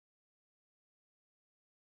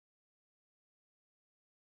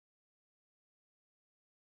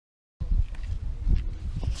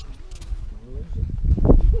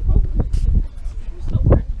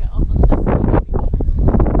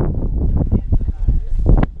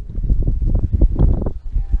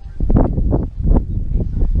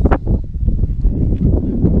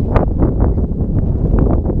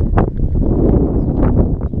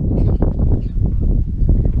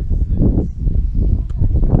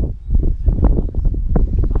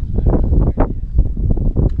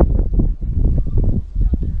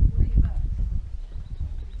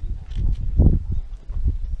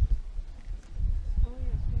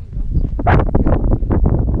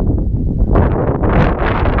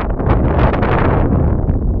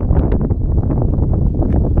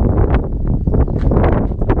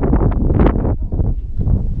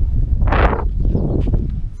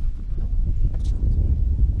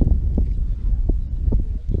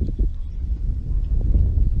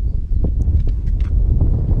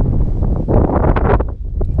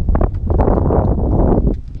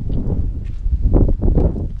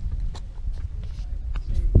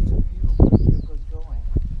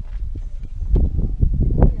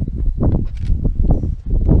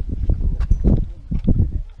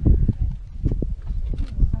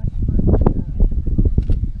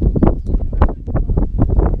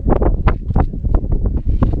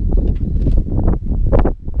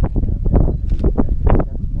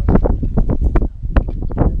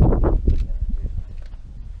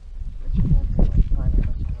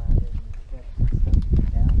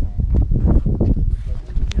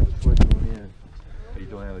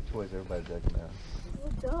like that.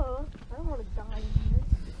 Well, duh. I don't want to die in here.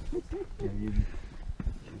 Yeah, you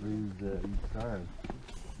lose, you starve.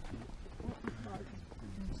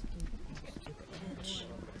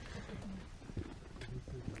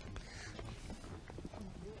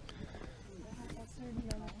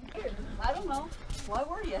 I don't know. Why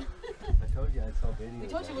were you? I told you I saw videos. We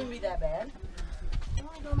told you it wouldn't be that bad. Oh,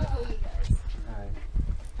 I don't know you guys. Alright.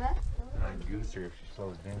 Huh? I'd goose her if she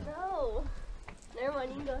slows down. No. Never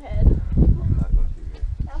mind, you can go ahead. I'm not going to here.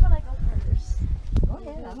 How about I go first? Go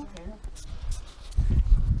ahead, I don't care.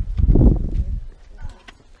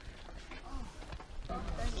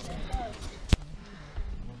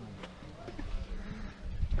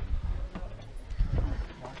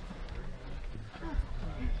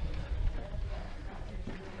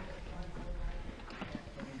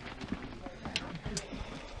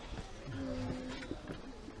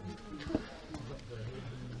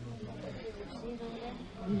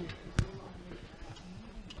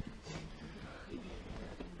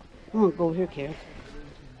 I'm gonna go over here, Carol.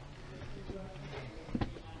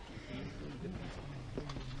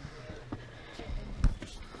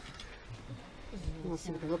 Let's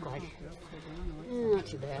see what they look like. Not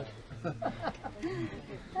too bad.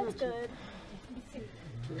 That's good.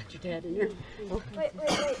 You got your dad in there. Oh. Wait.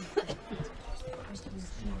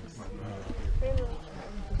 Rainbow.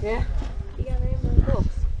 Yeah? You got rainbow. Cool.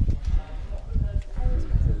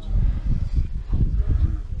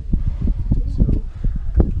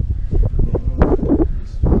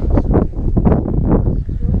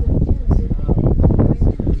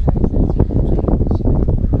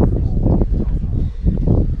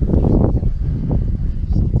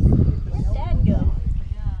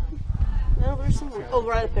 Oh,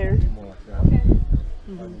 right up there. Okay.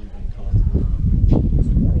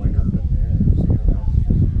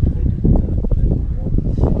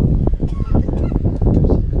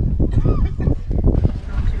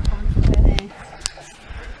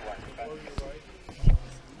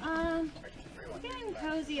 Getting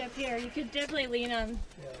cozy up here. You could definitely lean on.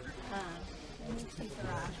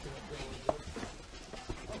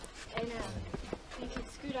 And you could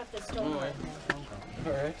scoot up the stool.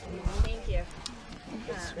 All right. Thank you.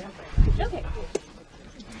 Okay.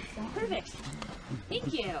 Perfect.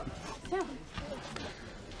 Thank you. So,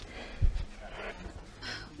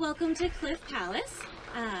 welcome to Cliff Palace.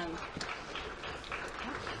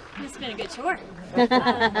 It's been a good tour.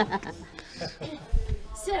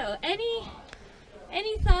 So,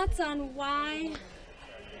 any thoughts on why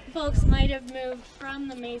folks might have moved from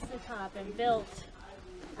the Mesa top and built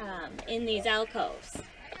in these alcoves?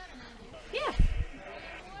 Yeah.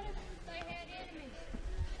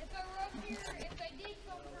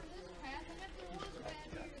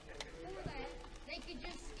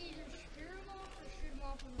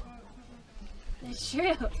 That's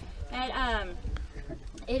true. And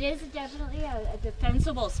it is definitely a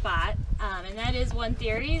defensible spot, and that is one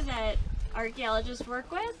theory that archaeologists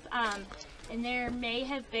work with. And there may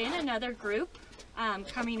have been another group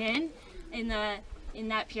coming in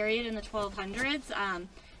that period in the 1200s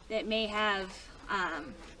that may have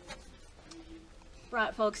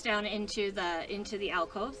brought folks down into the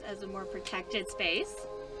alcoves as a more protected space.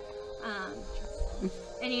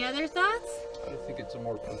 Any other thoughts? I think it's a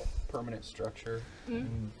more permanent structure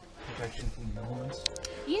and protection from the elements.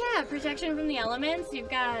 Yeah, protection from the elements. You've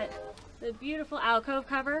got the beautiful alcove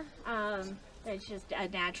cover. That's just a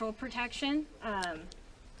natural protection.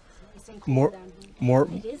 More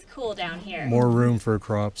It is cool down here. more room for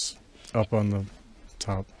crops up on the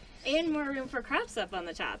top. And more room for crops up on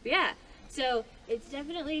the top, yeah. So it's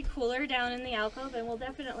definitely cooler down in the alcove, and we'll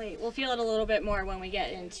feel it a little bit more when we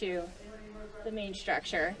get into the main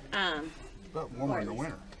structure. But warmer in the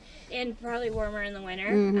winter. And probably warmer in the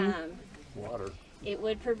winter. Water. It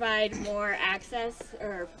would provide more access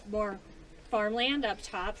or more farmland up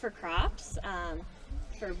top for crops,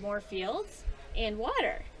 for more fields and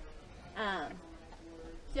water.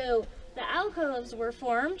 So the alcoves were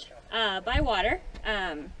formed by water.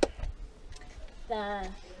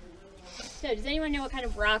 So does anyone know what kind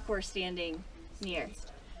of rock we're standing near?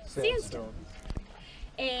 Sandstone.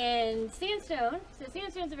 And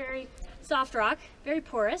sandstone's a very soft rock, very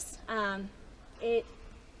porous. It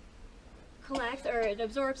collects, or it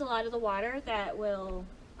absorbs a lot of the water that will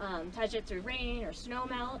touch it through rain or snow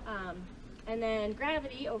melt. And then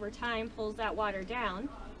gravity over time pulls that water down.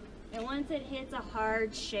 And once it hits a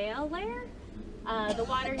hard shale layer, the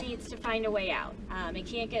water needs to find a way out. It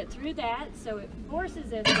can't get through that, so it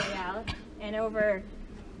forces its way out. And over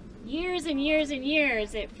years and years and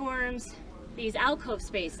years, it forms these alcove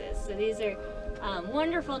spaces. So these are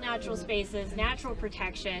wonderful natural spaces, natural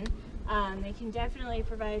protection. They can definitely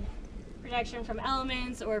provide protection from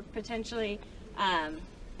elements or potentially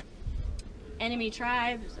enemy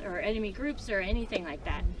tribes or enemy groups or anything like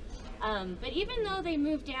that. But even though they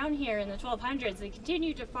moved down here in the 1200s, they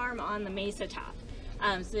continued to farm on the Mesa top.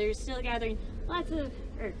 So they're still gathering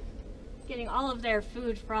getting all of their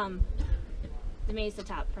food from the Mesa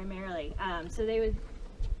top primarily. So they would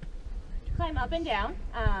climb up and down.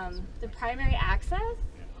 The primary access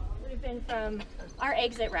would have been from our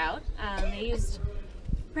exit route. They used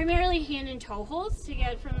primarily hand and toe holds to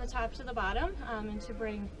get from the top to the bottom and to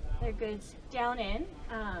bring their goods down in.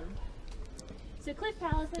 So Cliff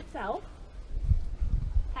Palace itself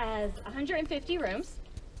has 150 rooms,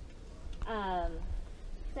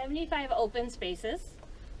 75 open spaces,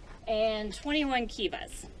 and 21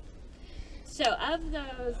 kivas. So of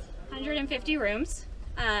those 150 rooms,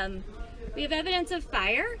 we have evidence of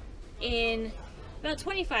fire in about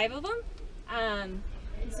 25 of them.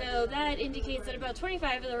 And so that indicates that about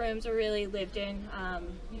 25 of the rooms are really lived in,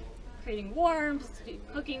 creating warmth,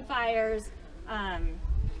 cooking fires,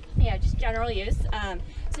 yeah, just general use.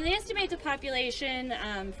 So they estimate the population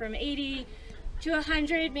from 80 to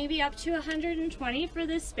 100, maybe up to 120 for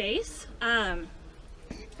this space,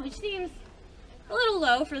 which seems a little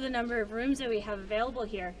low for the number of rooms that we have available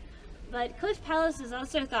here. But Cliff Palace is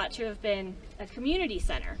also thought to have been a community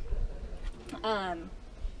center.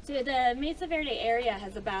 So the Mesa Verde area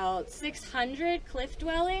has about 600 cliff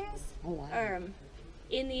dwellings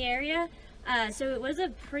in the area. So it was a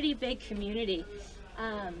pretty big community.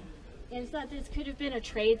 And it's thought this could have been a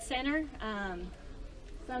trade center.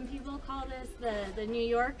 Some people call this the New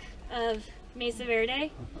York of Mesa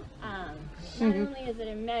Verde. Not only is it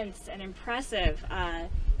immense and impressive,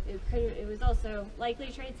 it was also likely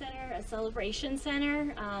a trade center, a celebration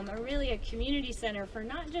center, or really a community center for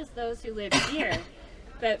not just those who lived here,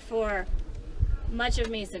 but for much of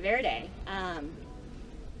Mesa Verde.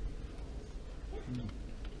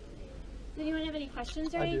 Does anyone have any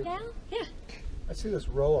questions right now? Yeah. I see this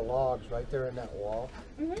row of logs right there in that wall.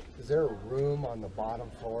 Mm-hmm. Is there a room on the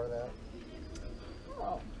bottom floor of that?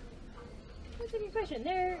 Oh, that's a good question.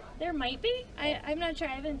 There might be. I'm not sure.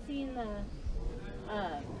 I haven't seen the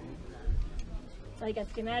like a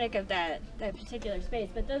schematic of that particular space.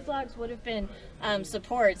 But those logs would have been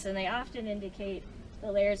supports, and they often indicate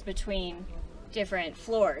the layers between different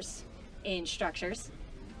floors in structures.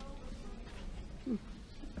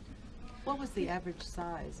 What was the average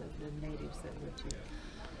size of the natives that lived here?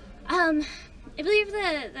 I believe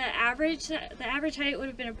the average height would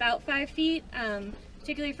have been about 5 feet,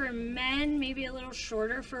 particularly for men, maybe a little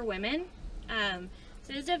shorter for women. So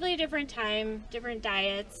it's definitely a different time, different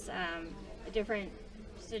diets, a different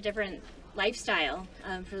lifestyle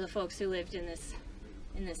for the folks who lived in this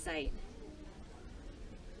site.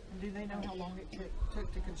 And do they know how long it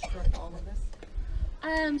took to construct all of this?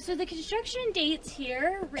 So the construction dates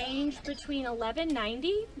here range between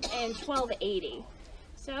 1190 and 1280.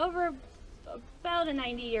 So over about a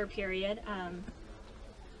 90-year period.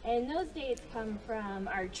 And those dates come from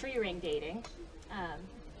our tree ring dating,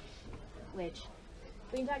 which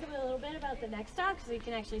we can talk a little bit about the next talk, so you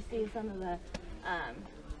can actually see some of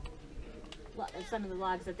the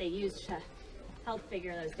logs that they used to help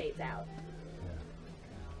figure those dates out.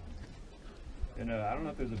 And I don't know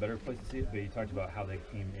if there's a better place to see it, but you talked about how they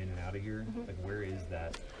came in and out of here. Mm-hmm. Like, where is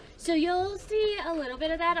that? So you'll see a little bit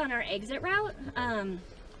of that on our exit route.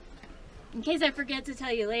 In case I forget to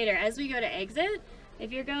tell you later, as we go to exit,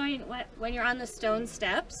 if you're going, when you're on the stone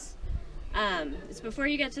steps, it's before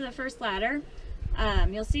you get to the first ladder,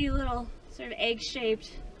 you'll see a little sort of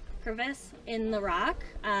egg-shaped crevice in the rock.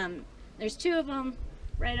 There's 2 of them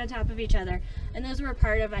right on top of each other, and those were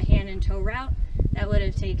part of a hand and toe route that would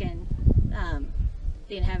have taken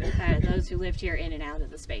the inhabitants, those who lived here, in and out of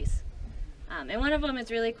the space. And one of them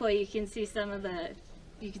is really cool. You can see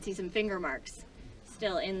some finger marks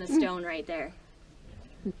still in the stone right there.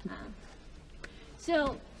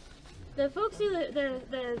 So the folks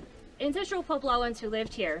the ancestral Puebloans who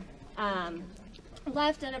lived here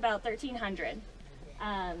left in about 1300.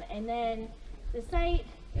 And then the site,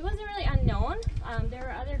 it wasn't really unknown. There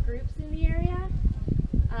were other groups in the area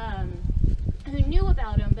who knew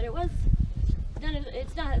about them, but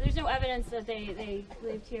there's no evidence that they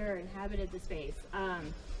lived here or inhabited the space.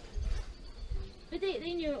 But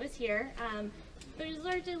they knew it was here. But it was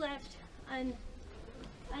largely left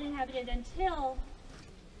uninhabited until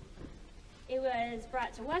it was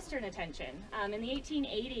brought to Western attention. In the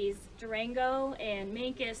 1880s, Durango and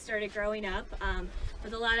Mancos started growing up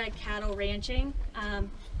with a lot of cattle ranching.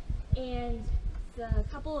 And a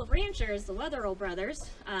couple of ranchers, the Wetherill brothers,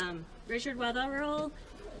 Richard Wetherill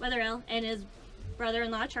and his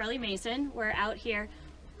brother-in-law Charlie Mason, were out here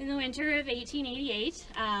in the winter of 1888.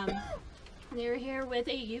 They were here with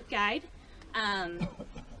a Ute guide, and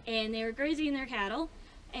they were grazing their cattle,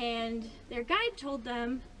 and their guide told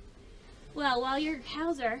them, well, while your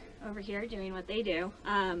cows are over here doing what they do,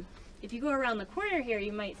 if you go around the corner here,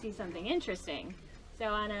 you might see something interesting. So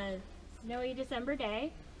on a snowy December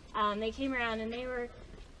day, they came around, and they were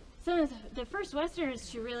some of the first Westerners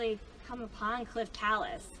to really come upon Cliff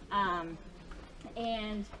Talus.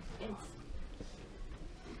 And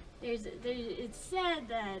it's said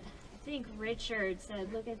that, I think Richard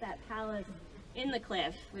said, look at that palace in the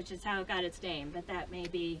cliff, which is how it got its name, but that may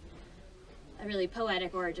be a really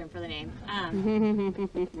poetic origin for the name.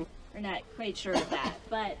 We're not quite sure of that,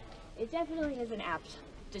 but it definitely is an apt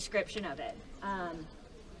description of it.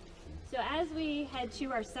 So as we head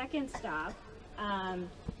to our second stop,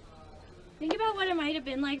 think about what it might have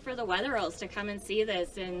been like for the Wetherells to come and see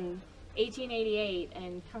this in 1888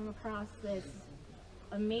 and come across this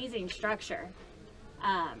amazing structure.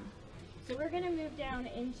 So we're going to move down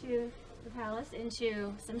into the palace,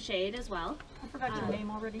 into some shade as well. I forgot your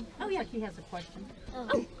name already. Oh, Looks yeah. like he has a question. Yeah,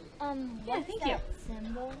 What's thank that you.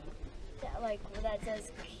 symbol? That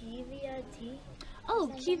says Kivia T?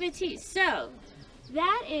 Oh, Kiva tea. So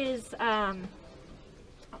that is after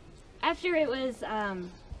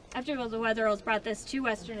the Wetherells brought this to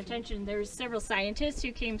Western attention, there's several scientists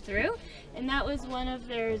who came through, and that was one of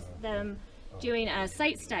them doing a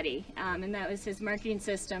site study, and that was his marketing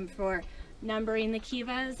system for numbering the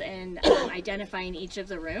kivas and identifying each of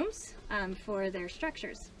the rooms for their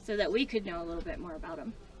structures, so that we could know a little bit more about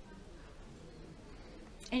them.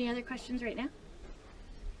 Any other questions right now?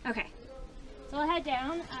 Okay, so I'll head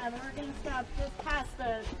down, and we're going to stop just past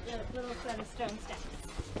the little set of stone steps.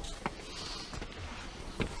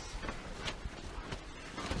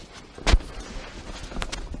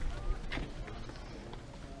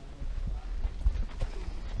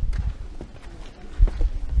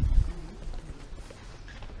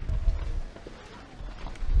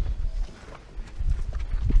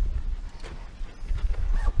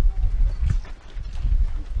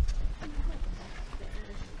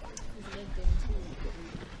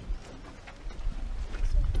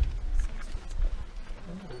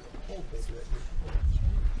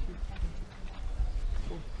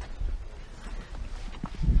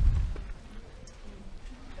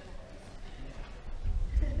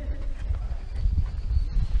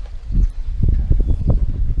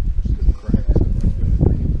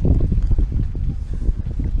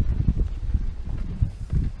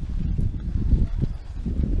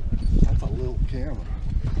 That's a little camera.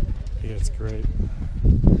 Yeah, it's great.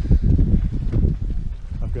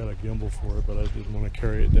 I've got a gimbal for it, but I didn't want to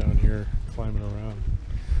carry it down here climbing around.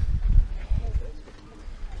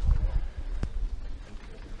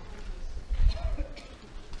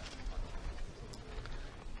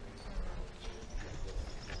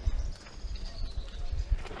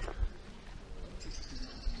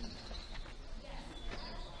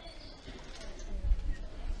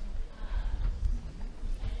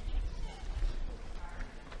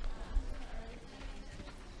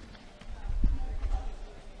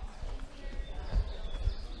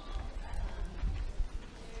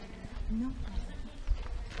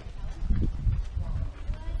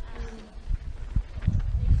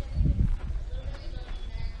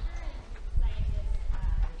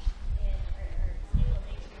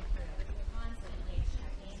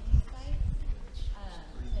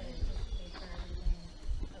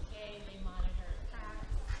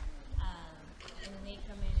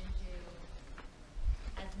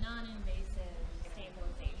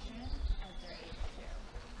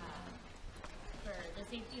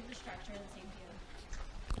 Safety of the structure, the safety of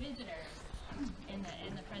visitors, and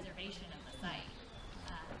the preservation of the site.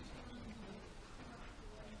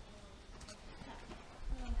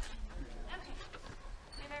 Okay,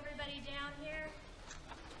 we have everybody down here.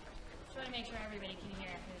 Just want to make sure everybody can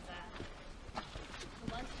hear because the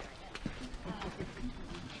lunch started.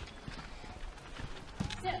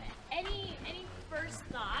 So, any first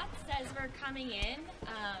thoughts as we're coming in?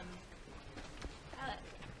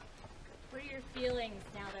 What are your feelings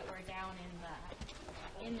now that we're down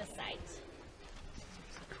in the site?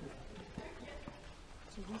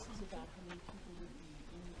 So this is about how many people would be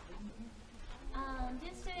in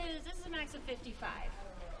it? This is a max of 55.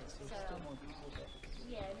 So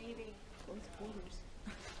yeah, maybe Close quarters.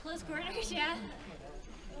 close quarters. Yeah,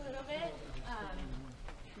 a little bit.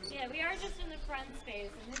 Yeah, we are just in the front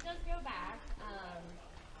space, and it does go back.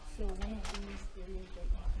 So one of these areas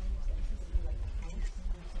right now is like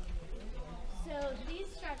So these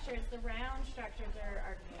structures, the round structures,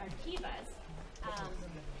 are kivas,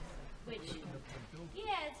 which,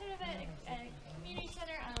 yeah, it's sort of a community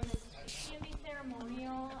center. It can be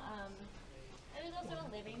ceremonial. And there's also a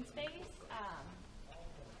living space.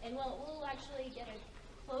 And we'll actually get a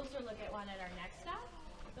closer look at one at our next stop.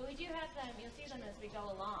 But we do have them, you'll see them as we go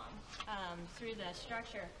along through the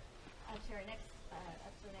structure up to our next,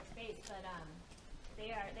 up to the next phase. But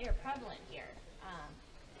they are prevalent here,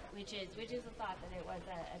 which is the thought that it was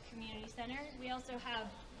a community center. We also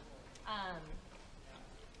have,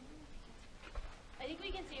 I think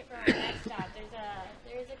we can see it from our next stop.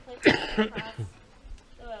 There is a cliff across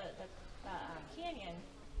the canyon.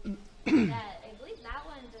 That I believe that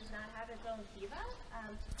one does not have its own kiva.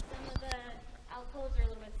 Some of the alcoves are a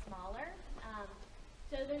little bit smaller.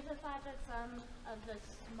 So there's a thought that some of the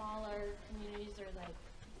smaller communities or like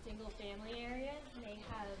single family areas may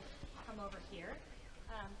have come over here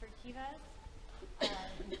for kivas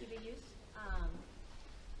and kiva use.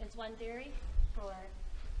 It's one theory for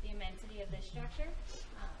the immensity of this structure.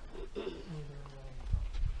 I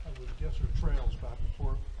would guess there are trails back and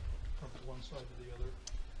forth from one side to the other.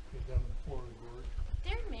 Down the floor of the gorge.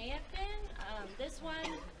 There may have been. This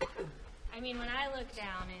one, I mean, when I look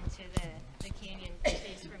down into the canyon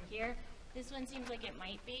face from here, this one seems like it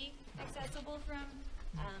might be accessible from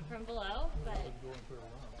below, but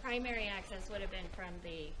primary access would have been from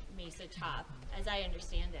the Mesa top, as I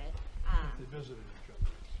understand it. They visited each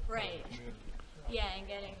other. Right. Yeah, and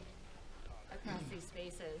getting across these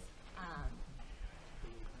spaces.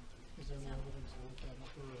 Is there any evidence of that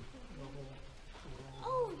upper level?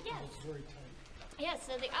 Oh, yes. It's very tight. Yes,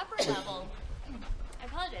 so the upper level, I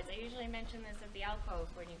apologize, I usually mention this at the alcove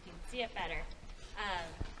when you can see it better.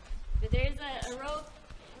 But there's a row of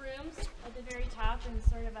rooms at the very top and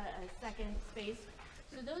sort of a second space.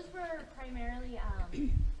 So those were primarily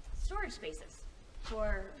storage spaces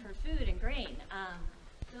for food and grain.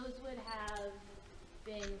 Those would have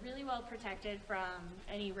been really well protected from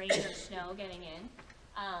any rain or snow getting in.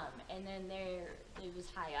 And then it was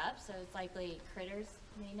high up, so it's likely critters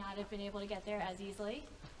may not have been able to get there as easily.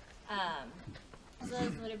 So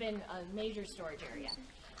those would have been a major storage area.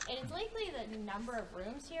 And it's likely that a number of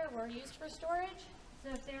rooms here were used for storage.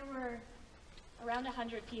 So if there were around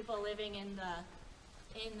 100 people living in the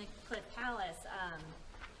Cliff Palace,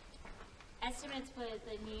 estimates put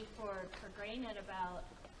the need for grain at about,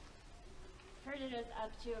 heard it is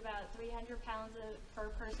up to about 300 pounds per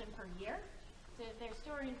person per year. So if they're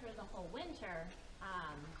storing for the whole winter,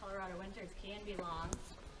 Colorado winters can be long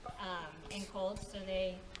and cold, so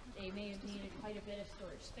they may have needed quite a bit of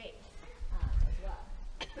storage space as well.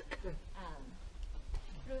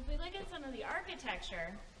 But if we look at some of the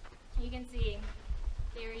architecture, you can see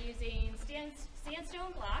they were using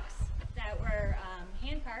sandstone blocks that were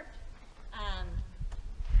hand carved.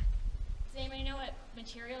 Does anybody know what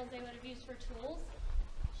materials they would have used for tools?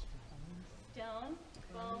 Stone,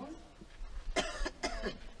 bone. And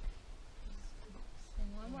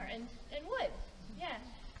one more, and wood, yeah.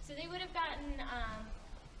 So they would have gotten,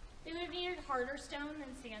 they would have needed harder stone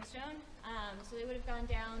than sandstone. So they would have gone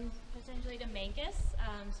down potentially to Mancus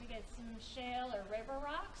to get some shale or river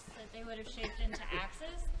rocks that they would have shaped into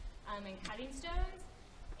axes and cutting stones.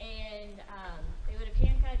 And they would have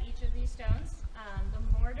hand cut each of these stones. The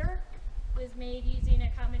mortar was made using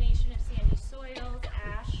a combination of sandy soils,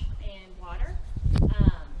 ash, and water.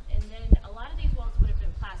 And then a lot of these walls would have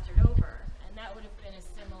been plastered over, and that would have been a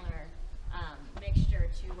similar mixture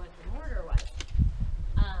to what the mortar was.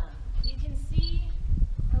 You can see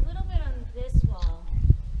a little bit on this wall,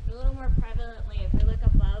 but a little more prevalently if we look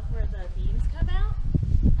above where the beams come out.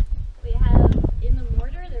 We have, in the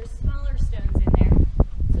mortar, there's smaller stones in there.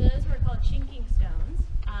 So those were called chinking stones,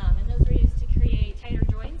 and those were used to create tighter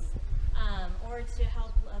joints or to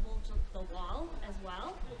help level the wall as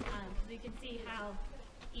well. Because you can see how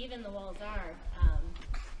even the walls are,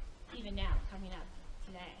 even now, coming up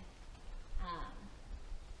today.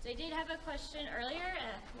 So I did have a question earlier.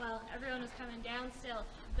 Well, everyone was coming down still,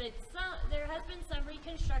 but there has been some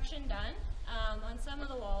reconstruction done on some of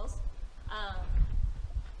the walls.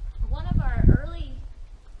 One of our early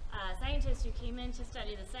scientists who came in to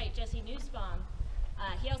study the site, Jesse Nussbaum,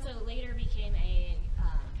 he also later became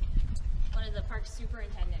one of the park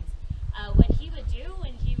superintendents. What he would do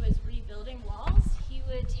when he was rebuilding walls, he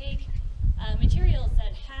would take materials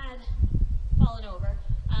that had fallen over,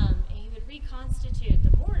 and he would reconstitute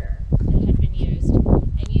the mortar that had been used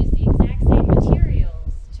and use the exact same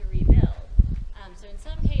materials to rebuild. So in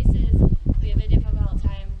some cases, we have a difficult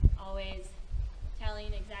time always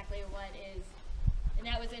telling exactly what is, and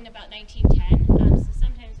that was in about 1910, so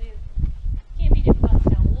sometimes it can be difficult to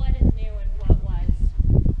tell what is new and what was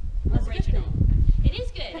original. It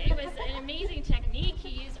is good. It was an amazing technique. He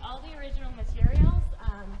used all the original materials.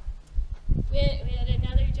 We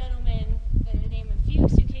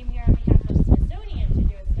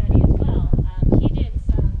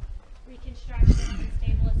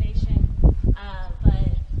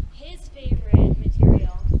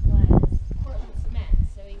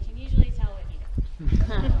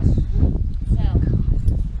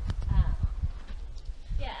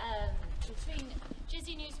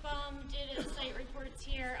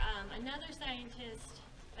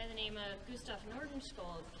name of Gustav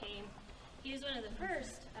Nordenskjold came. He was one of the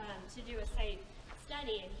first to do a site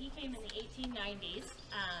study, and he came in the 1890s.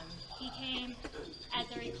 He came at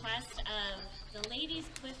the request of the Ladies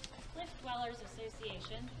Cliff Dwellers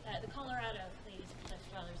Association, the Colorado Ladies Cliff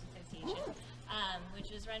Dwellers Association,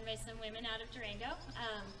 which was run by some women out of Durango.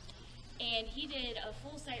 And he did a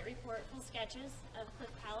full site report, full sketches of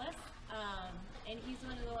Cliff Palace. And he's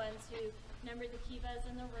one of the ones who numbered the kivas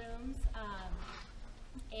in the rooms.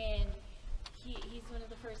 And he's one of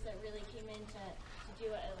the first that really came in to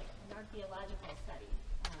do an archaeological study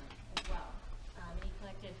as well. And he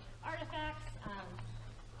collected artifacts.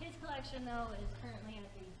 His collection, though, is currently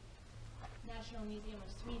at the National Museum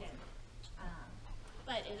of Sweden.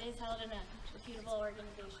 But it is held in a reputable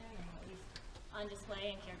organization and at least on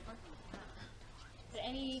display and cared for. But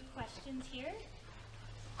any questions here?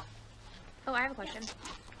 Oh, I have a question. Yes.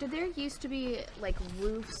 Did there used to be like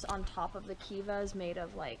roofs on top of the kivas made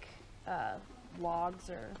of like logs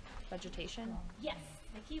or vegetation? Yes,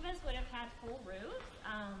 the kivas would have had full roofs.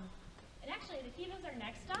 And actually, the kivas are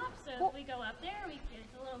next stop, so if we go up there,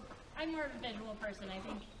 it's a little. I'm more of a visual person, I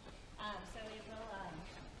think. So it will.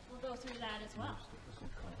 We'll go through that as well.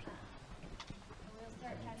 We'll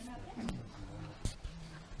start heading up there.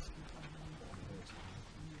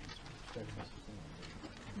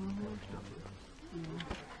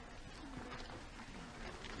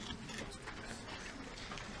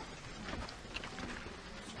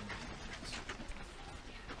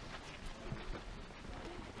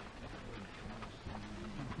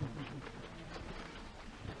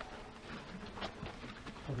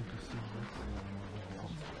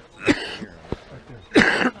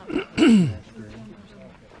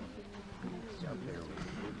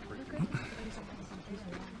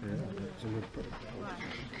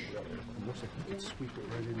 Looks like you could sweep it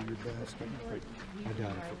right into your basket. I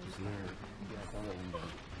doubt if it was there.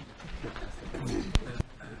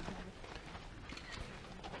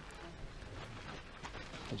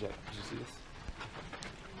 Hey Jack, did you see this?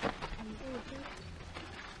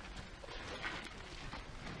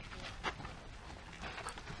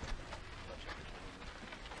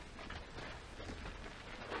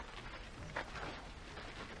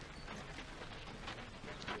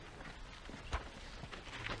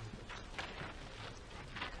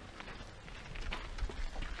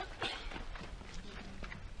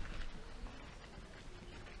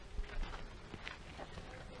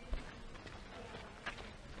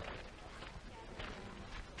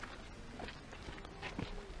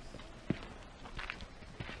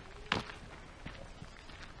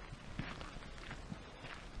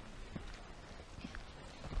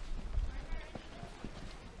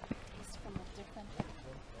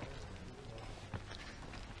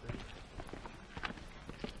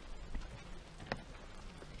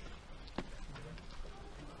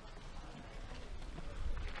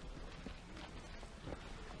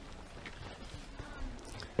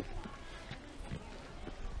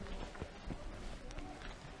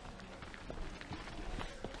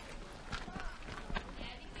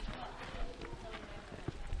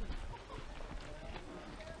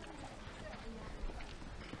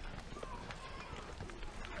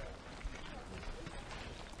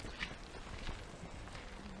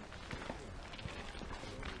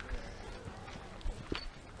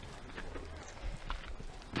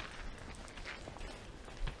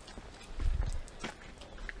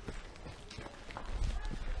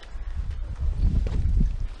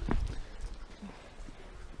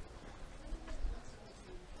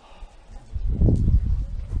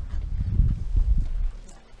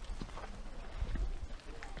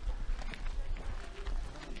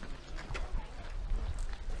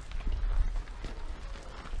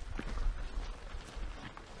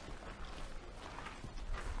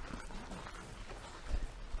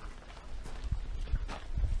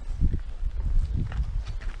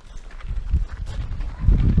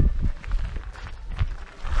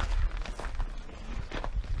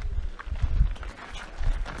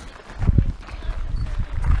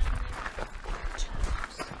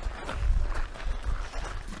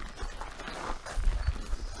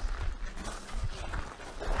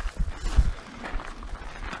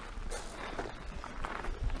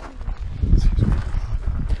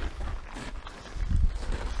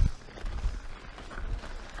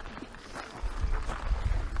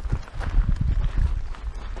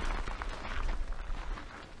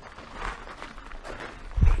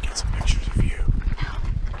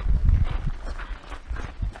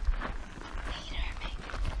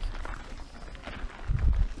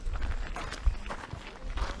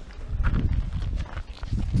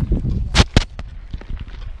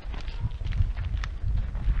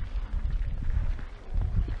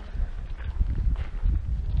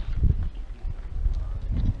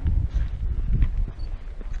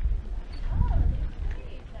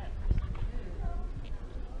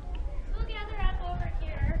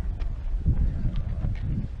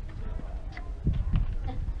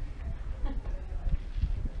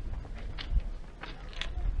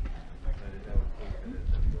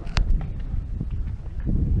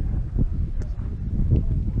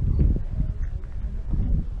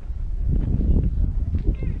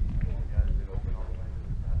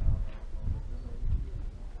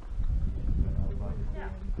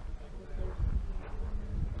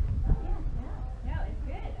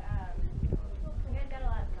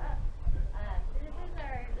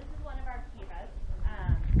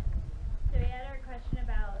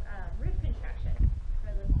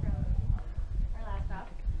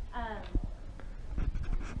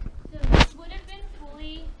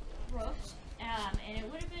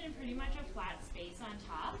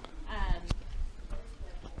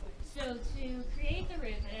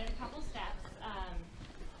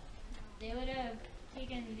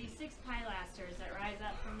 6 pilasters that rise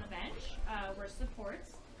up from the bench were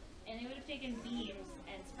supports, and they would have taken beams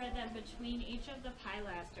and spread them between each of the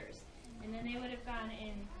pilasters, and then they would have gone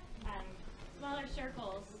in smaller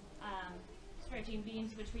circles, stretching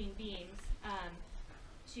beams between beams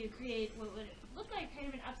to create what would look like kind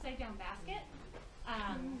of an upside down basket,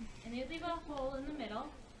 and they would leave a hole in the middle.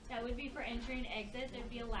 That would be for entry and exit. There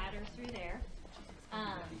would be a ladder through there.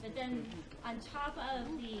 But then on top of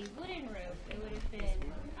the wooden roof, it would have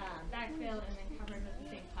been backfilled and then covered with the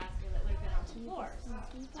same plaster that would have been on the floors.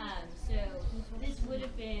 So this would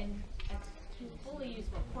have been a fully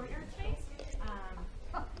usable courtyard space.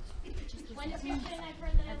 One description I've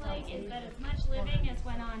heard that I like is that as much living as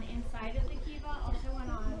went on inside of the kiva also went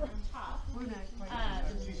on top.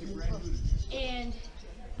 And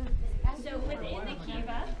so within the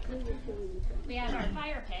kiva, we have our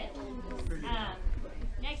fire pit.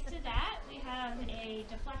 Next to that, we have a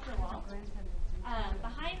deflector wall.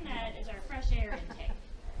 Behind that is our fresh air intake.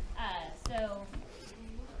 So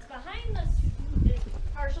behind this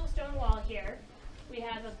partial stone wall here, we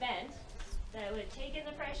have a vent that would take in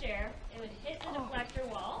the fresh air. It would hit the deflector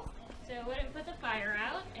wall, so it wouldn't put the fire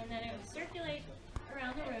out, and then it would circulate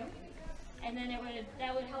around the room, and then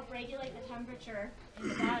that would help regulate the temperature in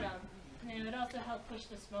the bottom, and then it would also help push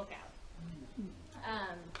the smoke out.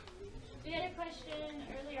 We had a question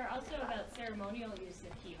earlier also about ceremonial use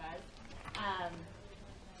of kivas.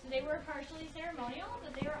 So they were partially ceremonial,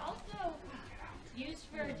 but they were also used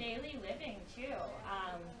for daily living too.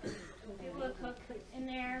 People would cook in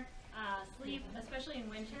there, sleep, especially in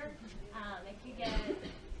winter. It could get,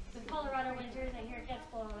 the Colorado winters, I hear it gets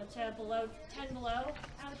below 10 below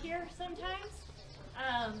out here sometimes.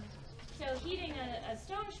 So heating a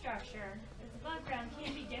stone structure that's above ground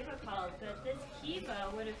can be difficult, but this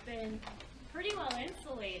kiva would have been pretty well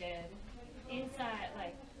insulated inside,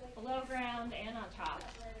 like below ground and on top.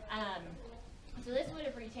 So this would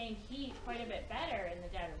have retained heat quite a bit better in the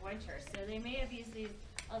dead of winter. So they may have used these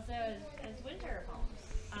also as winter homes.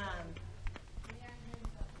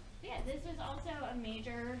 Yeah, this is also a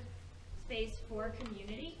major space for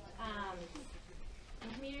community.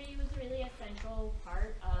 And community was really a central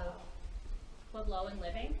part of Puebloan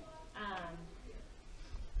living.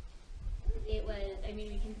 It was, I mean,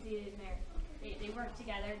 we can see it in there. They worked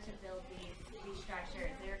together to build these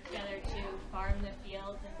structures. They worked together to farm the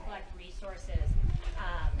fields and collect resources.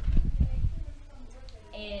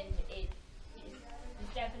 And it is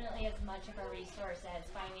definitely as much of a resource as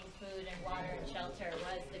finding food and water and shelter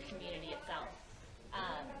was the community itself.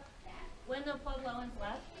 When the Puebloans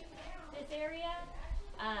left this area,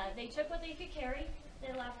 they took what they could carry.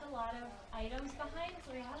 They left a lot of items behind, so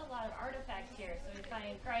we had a lot of artifacts here. So we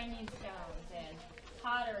find grinding stones and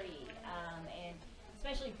pottery, and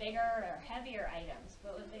especially bigger or heavier items.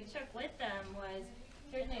 But what they took with them was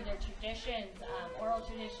certainly their traditions, oral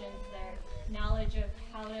traditions, their knowledge of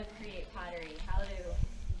how to create pottery, how to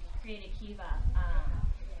create a kiva,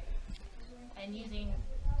 and using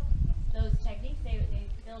those techniques, they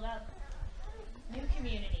build up new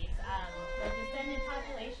communities. The descendant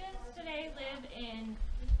populations today live in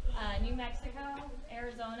New Mexico,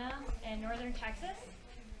 Arizona, and northern Texas.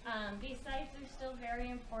 These sites are still very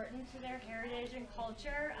important to their heritage and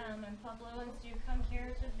culture, and Puebloans do come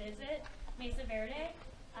here to visit Mesa Verde.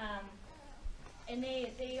 And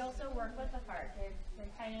they also work with the park. They're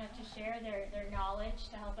kind enough to share their knowledge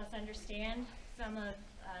to help us understand some of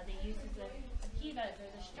the uses of kivas or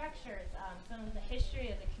the structures, some of the history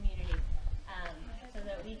of the community, so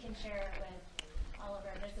that we can share it with all of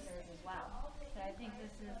our visitors as well. So I think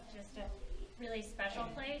this is just a really special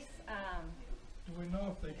place. Do we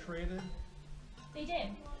know if they traded? They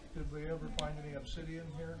did. Did we ever find any obsidian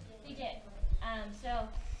here? They did. So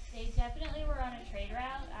they definitely were on a trade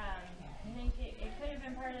route. I think it could have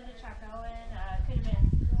been part of the Chacoan. Could have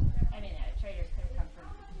been, I mean, traders could have come from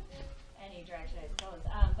any direction, I suppose.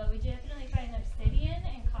 But we definitely find obsidian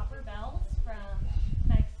and copper bells from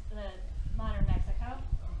the modern Mexico.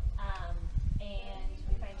 And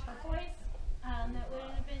we find turquoise that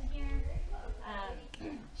wouldn't have been here.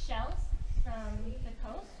 Shells from the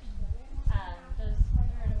coast. Those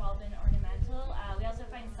would have all been ornamental. We also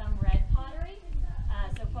find some red pottery.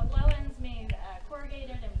 So Puebloans made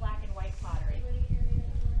corrugated and black and white pottery.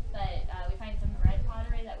 But we find some red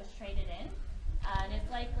pottery that was traded in. And it's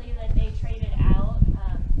likely that they traded out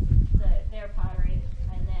their pottery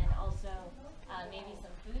and then also maybe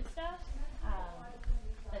some food stuff.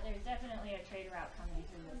 But there's definitely a trade route coming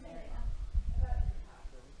through this area.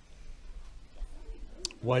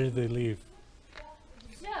 Why did they leave?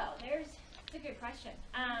 So it's a good question.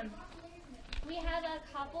 We had a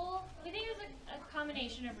couple, we think it was a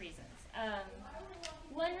combination of reasons.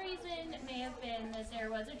 One reason may have been that there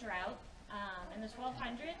was a drought. In the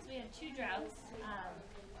 1200s, we had 2 droughts.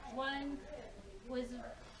 One was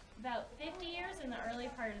about 50 years in the early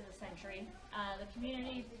part of the century. The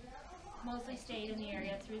community mostly stayed in the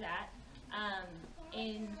area through that.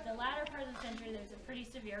 In the latter part of the century, there was a pretty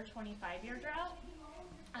severe 25-year drought.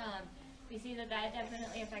 We see that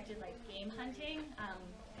definitely affected like game hunting.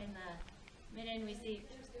 In the mid-end, we see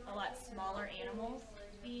a lot smaller animals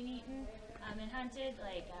being eaten and hunted,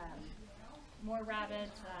 like more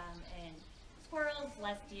rabbits and squirrels,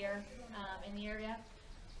 less deer in the area.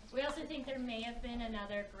 We also think there may have been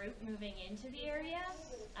another group moving into the area.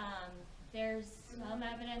 There's some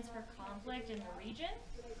evidence for conflict in the region,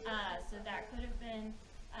 so that could have been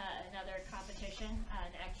another competition,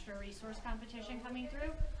 an extra resource competition coming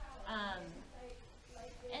through.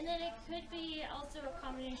 And then it could be also a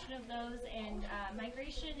combination of those, and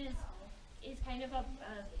migration is kind of a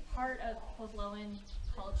part of Puebloan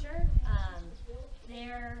culture.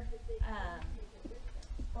 Their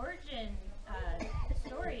origin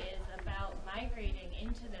story is about migrating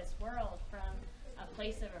into this world from a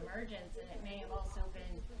place of emergence, and it may have also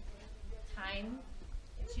been time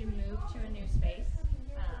to move to a new space.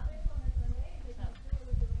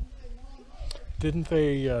 Didn't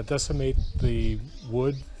they decimate the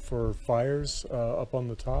wood for fires up on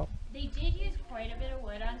the top? They did use quite a bit of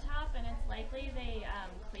wood on top, and it's likely they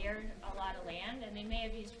cleared a lot of land, and they may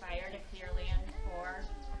have used fire to clear land for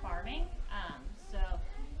farming. So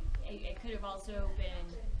it could have also been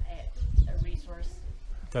a resource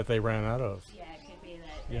that they ran out of. Yeah, it could be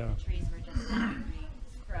that the trees were just not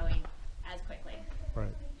growing as quickly.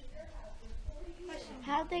 Right.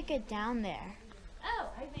 How'd they get down there? Oh,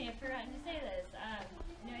 I may have forgotten to say this.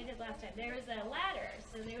 No, I did last time. There was a ladder,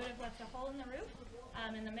 so they would have left a hole in the roof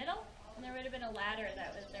in the middle, and there would have been a ladder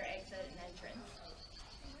that was their exit and entrance.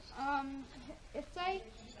 If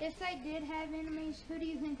they did have enemies, who do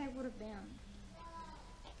you think they would have been?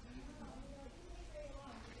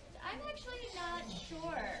 I'm actually not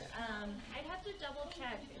sure. I'd have to double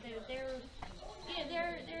check.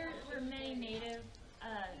 There were many native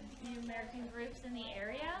New American groups in the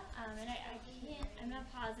area, and I'm not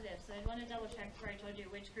positive, so I'd want to double check before I told you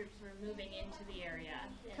which groups were moving into the area.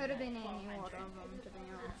 Could have been any one of them, to be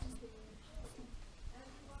honest.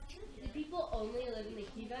 Did people only live in the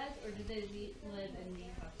kivas, or did they live in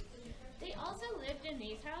these houses? They also lived in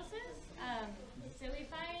these houses. So we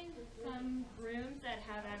find some rooms that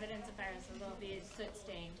have evidence of fire, so they'll be soot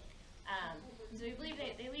stained. So we believe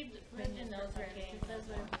they lived in those rooms. Those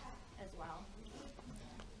were as well.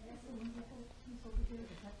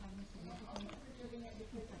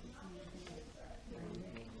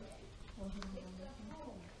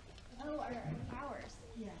 Oh, our towers.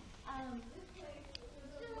 Yeah.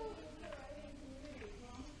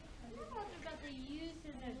 About the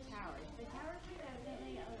uses of towers. The towers are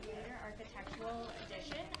definitely a later architectural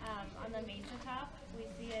addition. On the Mesa top, we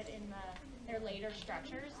see it in their later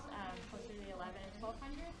structures, closer to the 11 and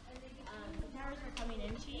 1200s. The towers were coming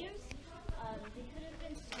into use. They could have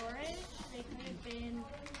been storage. They could have been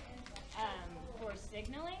for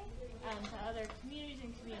signaling to other communities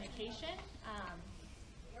and communication.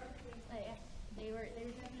 They were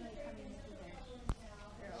definitely coming into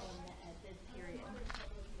their own at this period.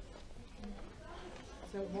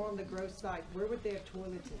 So more on the gross side, where would they have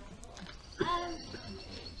toileted? So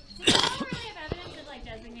we don't really have evidence of like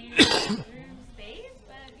designated room space,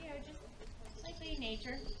 but just likely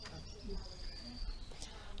nature.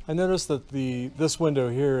 I noticed that this window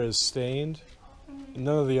here is stained. Mm-hmm.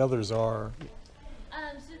 None of the others are.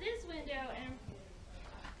 So this window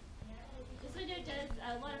does,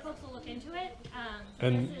 a lot of folks will look into it.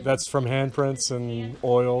 And that's from handprints and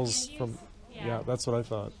oils from, yeah, that's what I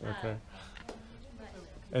thought. Okay.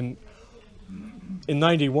 And in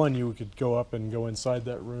 91, you could go up and go inside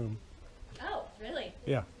that room. Oh, really?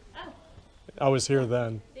 Yeah. Oh. I was here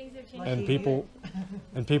then. Things have changed.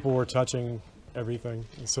 And people were touching everything.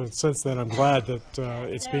 And so since then, I'm glad that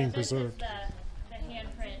it's being preserved. The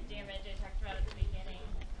handprint damage I talked about at the beginning.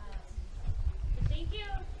 Thank you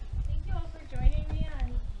all for joining me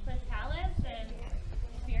on Cliff Palace and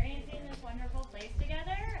experiencing this wonderful place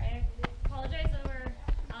together. I apologize that we're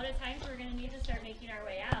out of time, so we're going to need to start making our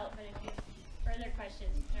way out. But if you have further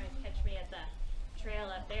questions, you can always catch me at the trail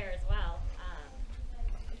up there as well.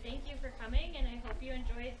 Thank you for coming, and I hope you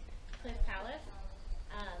enjoyed Cliff Palace.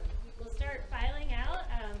 We'll start filing out.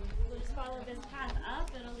 We'll just follow this path up.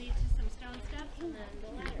 It'll lead to some stone steps and then the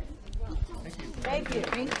ladders as well. Thank you.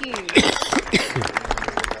 Thank you.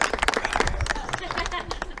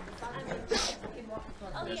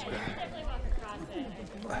 Oh yeah, you can definitely walk across it.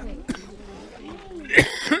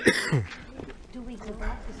 Do we go back?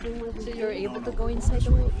 You were able to go inside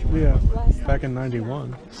the Yeah, last back in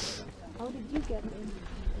 '91. How did you get in?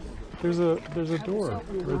 There's a door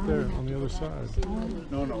right there on the other side.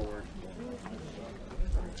 No, no word.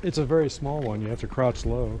 It's a very small one. You have to crouch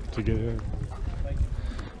low to get in.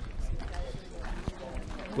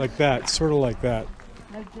 Like that, sort of like that.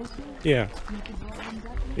 Yeah.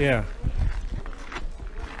 Yeah.